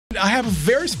I have a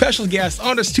very special guest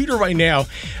on the studio right now.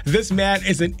 This man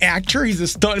is an actor, he's a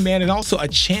stuntman, and also a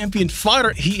champion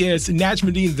fighter. He is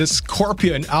Najmeddin the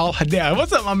Scorpion Al Hadad.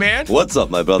 What's up, my man? What's up,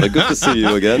 my brother? Good to see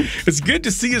you again. It's good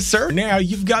to see you, sir. Now,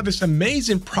 you've got this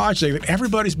amazing project that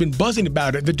everybody's been buzzing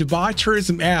about it, the Dubai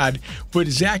tourism ad with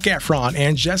Zac Efron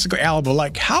and Jessica Alba.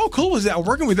 Like, how cool was that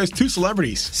working with those two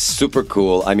celebrities? Super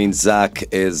cool. I mean, Zac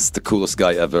is the coolest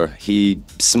guy ever. He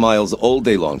smiles all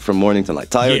day long, from morning to night.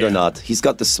 Tired or not, he's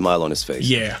got this smile on his face.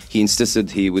 Yeah. He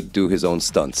insisted he would do his own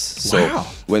stunts. So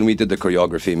when we did the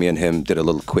choreography, me and him did a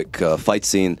little quick fight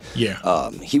scene.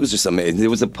 Yeah. He was just amazing. There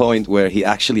was a point where he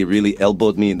actually really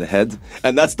elbowed me in the head,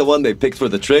 and that's the one they picked for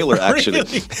the trailer, actually.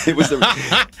 Really? It was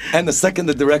and the second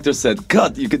the director said,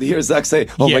 cut, you could hear Zac say,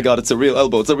 oh my God, it's a real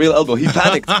elbow. It's a real elbow. He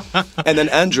panicked. And then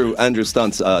Andrew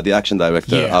Stunts, the action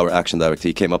director, our action director,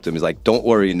 he came up to him. He's like, don't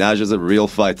worry, Naj is a real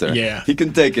fighter. Yeah. He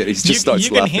can take it. He just starts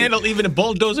laughing. You can handle even a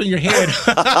bulldozer in your head.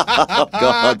 Oh,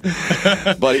 God.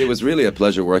 But it was really a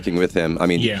pleasure working with him. I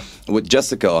mean, with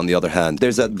Jessica, on the other hand,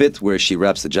 there's that bit where she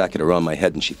wraps the jacket around my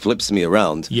head and she flips me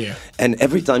around. Yeah. And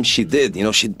every time she did, you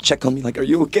know, she'd check on me like, are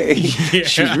you okay? Yeah.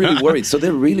 She was really worried. So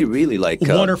they're really, really like...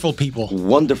 wonderful people.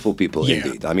 Wonderful people,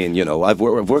 indeed. I mean, you know, I've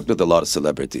worked with a lot of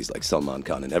celebrities like Salman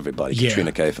Khan and everybody,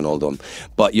 Katrina Kaif and all them.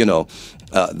 But, you know,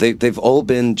 they've all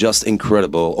been just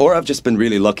incredible. Or I've just been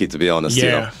really lucky, to be honest, you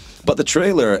know. But the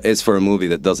trailer is for a movie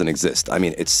that doesn't exist. I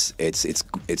mean, it's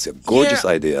a gorgeous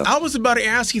idea. I was about to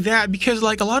ask you that because,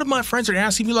 like, a lot of my friends are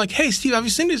asking me, like, "Hey, Steve, have you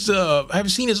seen this?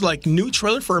 Like new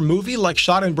trailer for a movie like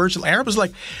shot in Virgin Arab?" I was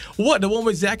like, "What? The one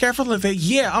with Zac Efron?" Like,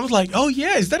 yeah. I was like, "Oh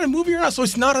yeah, is that a movie or not?" So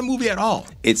it's not a movie at all.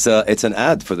 It's an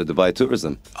ad for the Dubai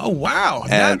tourism. Oh wow,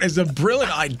 that is a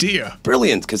brilliant idea.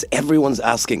 Brilliant, because everyone's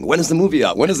asking, "When is the movie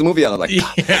out? When is the movie out?" I'm like,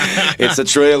 it's a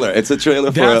trailer. It's a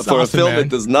trailer for a film that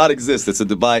does not exist. It's a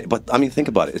Dubai. But, I mean, think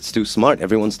about it. It's too smart.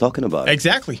 Everyone's talking about it.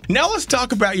 Exactly. Now let's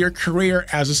talk about your career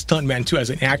as a stuntman, too, as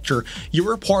an actor. You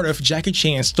were part of Jackie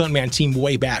Chan's stuntman team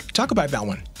way back. Talk about that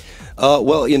one.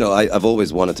 Well, you know, I've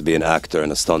always wanted to be an actor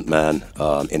and a stuntman,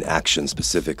 in action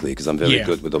specifically, because I'm very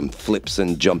good with them flips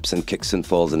and jumps and kicks and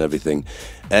falls and everything.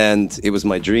 And it was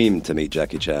my dream to meet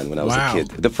Jackie Chan when I was a kid.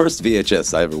 The first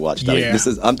VHS I ever watched. I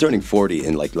mean, I'm turning 40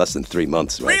 in like less than 3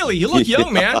 months. Right? Really? You look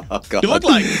young, man. Oh, you look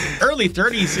like early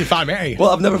 30s, if I may. Well,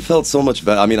 I've never felt so much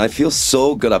better. I mean, I feel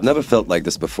so good. I've never felt like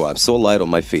this before. I'm so light on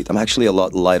my feet. I'm actually a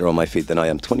lot lighter on my feet than I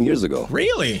am 20 years ago.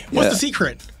 Really? What's the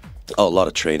secret? Oh, a lot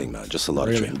of training, man. Just a lot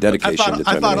of training. Dedication,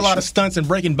 determination. I thought a lot of stunts and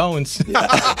breaking bones.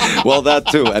 Well, that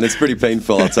too. And it's pretty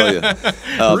painful, I'll tell you.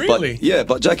 Really?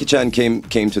 But Jackie Chan came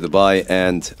to Dubai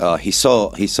and he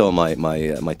saw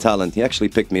my talent. He actually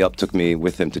picked me up, took me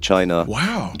with him to China.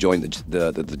 Wow. Joined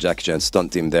the Jackie Chan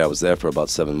stunt team there. I was there for about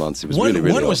 7 months. It was really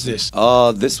When awesome. was this?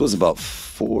 This was about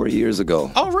 4 years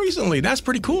ago. Oh, recently. That's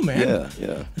pretty cool, man.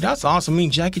 Yeah. That's awesome. I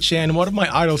mean, Jackie Chan, one of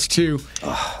my idols, too.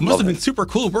 Must have been super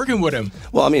cool working with him.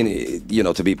 Well, I mean, you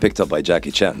know, to be picked up by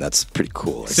Jackie Chan, that's pretty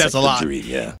cool. That's like a lot. Dream,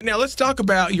 yeah. Now, let's talk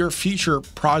about your future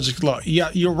projects. Yeah,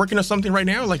 you're working on something right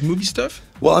now, like movie stuff?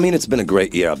 Well, I mean, it's been a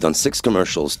great year. I've done 6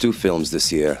 commercials, 2 films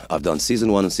this year. I've done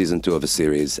season 1 and season 2 of a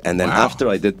series. And then after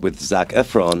I did with Zac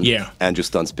Efron, Andrew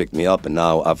Stunts picked me up. And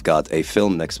now I've got a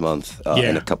film next month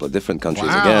in a couple of different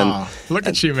countries again. Look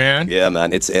at you, man. Yeah,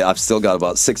 man. I've still got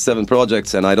about 6, 7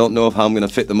 projects. And I don't know how I'm going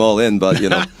to fit them all in. But, you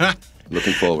know,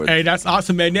 looking forward. Hey, that's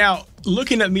awesome, man. Now,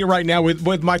 looking at me right now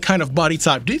with my kind of body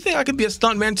type, do you think I could be a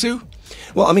stuntman, too?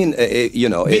 Well, I mean, you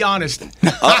know... Be honest.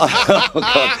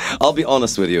 I'll be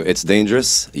honest with you. It's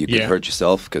dangerous. You could hurt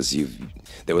yourself because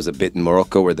there was a bit in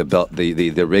Morocco where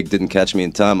the rig didn't catch me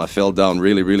in time. I fell down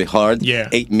really, really hard.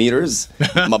 8 meters.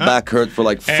 My back hurt for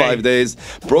like 5 days.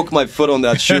 Broke my foot on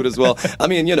that shoot as well. I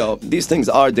mean, you know, these things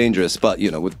are dangerous, but,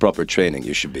 you know, with proper training,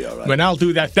 you should be all right. Man, I'll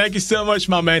do that. Thank you so much,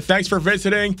 my man. Thanks for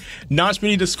visiting.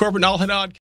 Najmeddin the Scorpion Al Hadad.